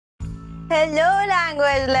Hello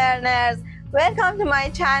language learners, welcome to my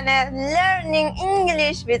channel Learning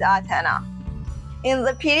English with Atena. In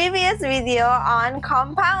the previous video on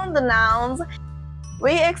compound nouns,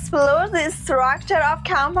 we explored the structure of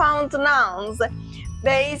compound nouns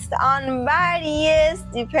based on various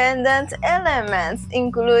dependent elements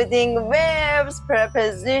including verbs,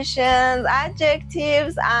 prepositions,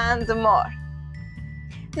 adjectives, and more.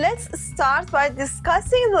 Let's start by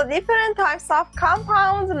discussing the different types of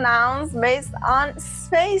compound nouns based on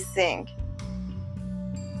spacing.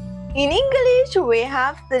 In English, we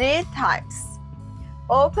have three types: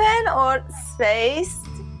 open or spaced,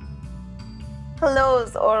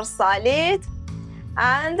 closed or solid,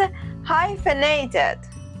 and hyphenated.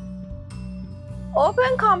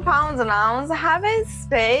 Open compound nouns have a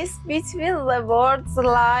space between the words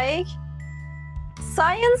like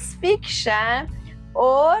science fiction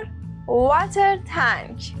or water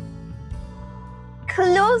tank.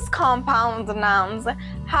 Closed compound nouns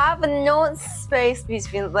have no space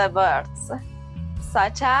between the words,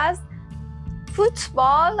 such as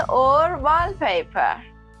football or wallpaper.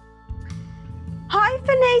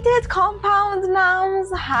 Hyphenated compound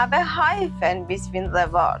nouns have a hyphen between the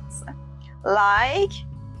words, like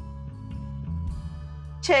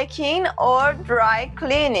checking or dry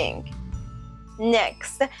cleaning.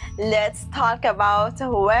 Next, let's talk about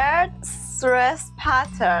word stress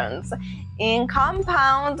patterns in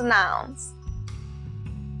compound nouns.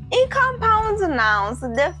 In compound nouns,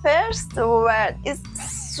 the first word is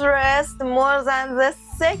stressed more than the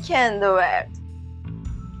second word.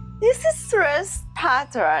 This stress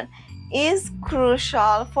pattern is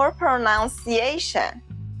crucial for pronunciation,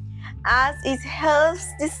 as it helps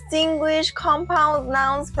distinguish compound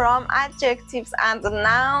nouns from adjectives and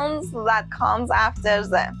nouns that comes after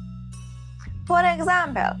them. For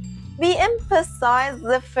example, we emphasize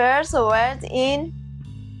the first word in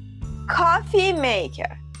coffee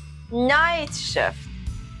maker, night shift,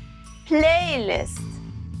 playlist,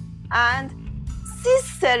 and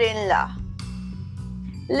sister-in-law.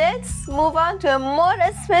 Let's move on to a more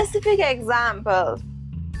specific example.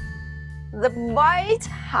 The White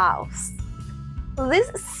House. This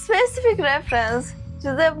specific reference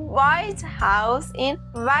to the White House in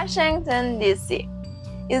Washington, D.C.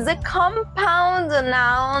 is a compound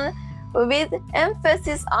noun with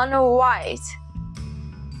emphasis on white.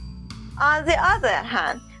 On the other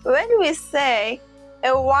hand, when we say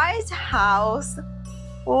a White House,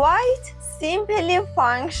 white simply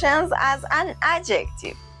functions as an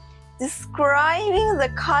adjective describing the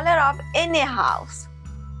color of any house,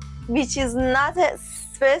 which is not a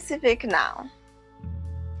specific noun.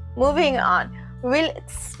 Moving on, we'll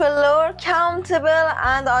explore countable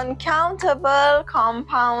and uncountable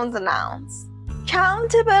compound nouns.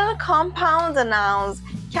 Countable compound nouns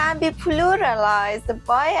can be pluralized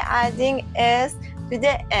by adding s to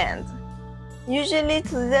the end, usually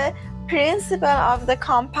to the principle of the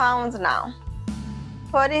compound noun.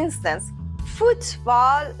 For instance,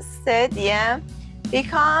 football stadium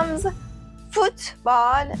becomes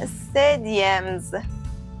football stadiums,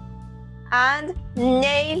 and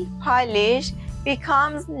nail polish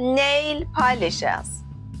becomes nail polishes.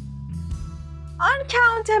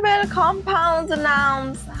 Uncountable compound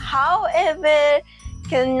nouns, however,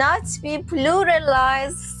 cannot be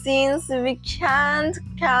pluralized since we can't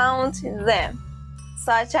count them,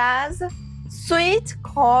 such as sweet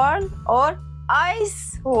corn or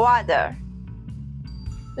ice water.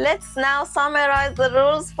 Let's now summarize the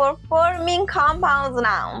rules for forming compound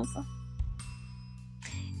nouns.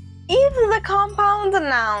 If the compound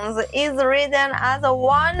noun is written as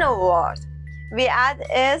one word, we add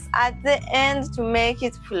s at the end to make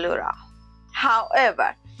it plural.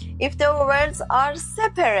 However, if the words are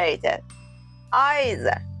separated,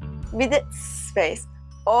 either with a space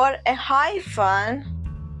or a hyphen,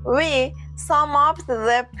 we sum up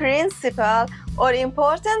the principal or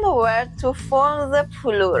important word to form the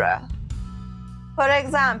plural. For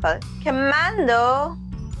example, commando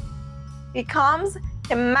becomes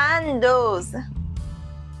commandos,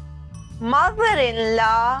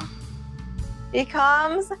 mother-in-law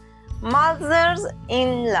becomes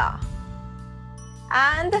mothers-in-law,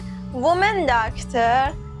 and woman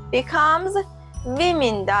doctor becomes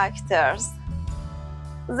women doctors.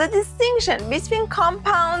 The distinction between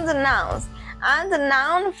compound nouns and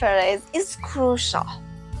noun phrase is crucial.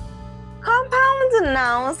 Compound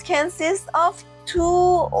nouns consist of two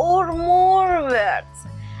or more words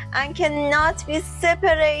and cannot be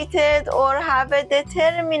separated or have a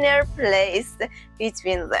determiner placed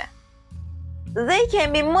between them. They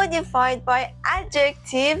can be modified by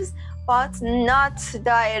adjectives but not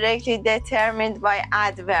directly determined by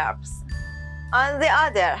adverbs. On the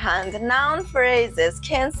other hand, noun phrases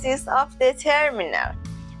consist of the terminal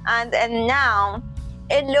and a noun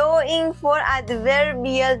allowing for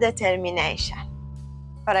adverbial determination.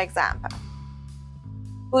 For example,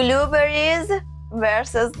 blueberries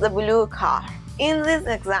versus the blue car. In this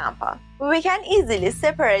example, we can easily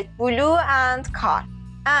separate blue and car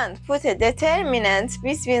and put a determinant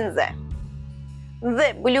between them.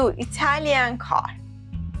 The blue Italian car.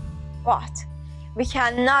 But we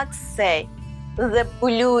cannot say the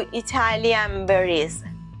blue Italian berries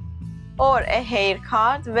or a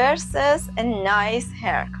haircut versus a nice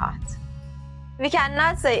haircut. We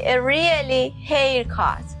cannot say a really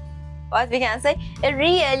haircut, but we can say a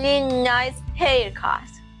really nice haircut.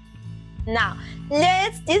 Now,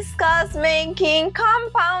 let's discuss making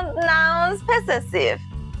compound nouns possessive.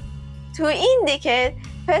 To indicate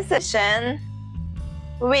possession,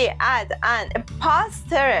 we add an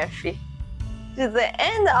apostrophe to the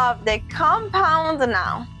end of the compound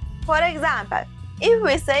noun. For example, if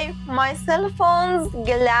we say, my cell phone's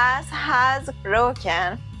glass has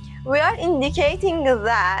broken, we are indicating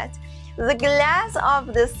that the glass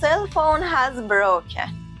of the cell phone has broken.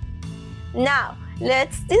 Now,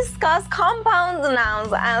 let's discuss compound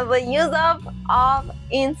nouns and the use of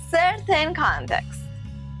in certain contexts.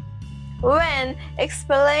 When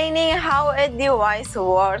explaining how a device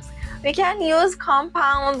works, we can use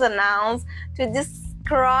compound nouns to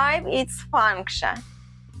describe its function,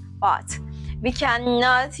 but we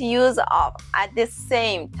cannot use of at the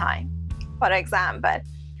same time. For example,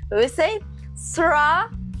 we say, Sarah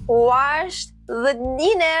washed the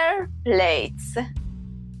dinner plates,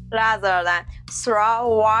 rather than Sarah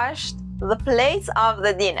washed the plates of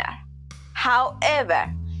the dinner.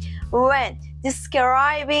 However, when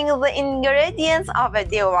describing the ingredients of a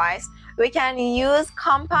device, we can use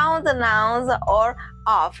compound nouns or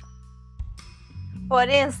of. For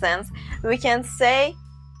instance, we can say,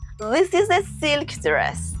 this is a silk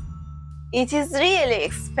dress. It is really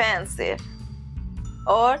expensive.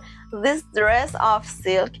 Or, this dress of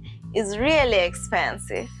silk is really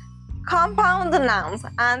expensive. Compound nouns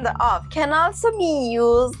and of can also be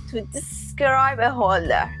used to describe a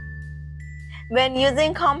holder. When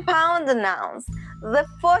using compound nouns, the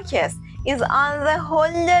focus is on the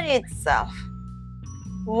holder itself,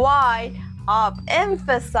 while of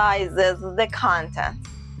emphasizes the content.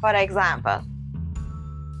 For example,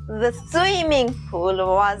 the swimming pool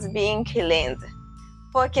was being cleaned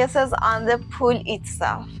focuses on the pool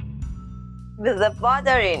itself, with the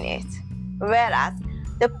water in it, whereas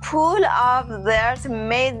the pool of dirt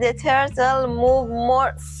made the turtle move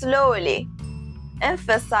more slowly,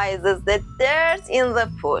 emphasizes the dirt in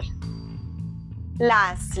the pool.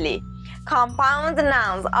 Lastly, compound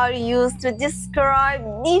nouns are used to describe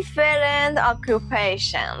different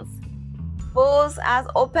occupations, both as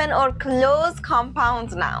open or closed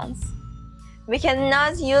compound nouns. We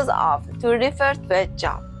cannot use of to refer to a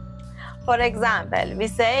job. For example, we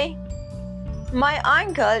say, my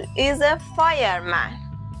uncle is a fireman,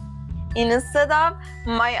 instead of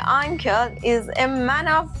my uncle is a man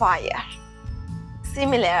of fire.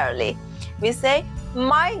 Similarly, we say,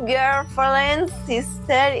 my girlfriend's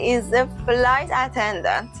sister is a flight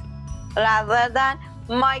attendant, rather than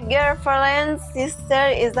my girlfriend's sister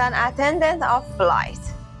is an attendant of flight.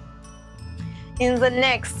 In the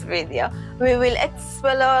next video, we will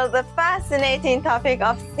explore the fascinating topic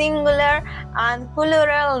of singular and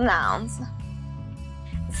plural nouns.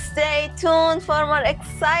 Stay tuned for more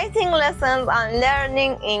exciting lessons on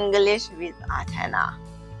learning English with Atena.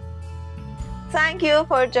 Thank you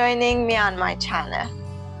for joining me on my channel.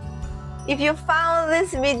 If you found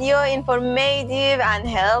this video informative and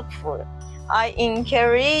helpful, I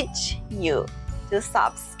encourage you to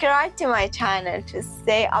subscribe to my channel to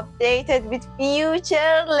stay updated with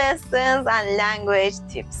future lessons and language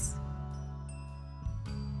tips.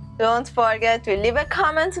 Don't forget to leave a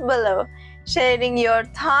comment below sharing your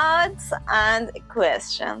thoughts and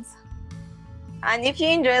questions. And if you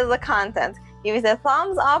enjoyed the content, give it a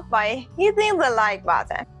thumbs up by hitting the like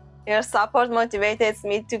button. Your support motivates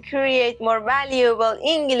me to create more valuable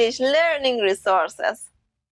English learning resources.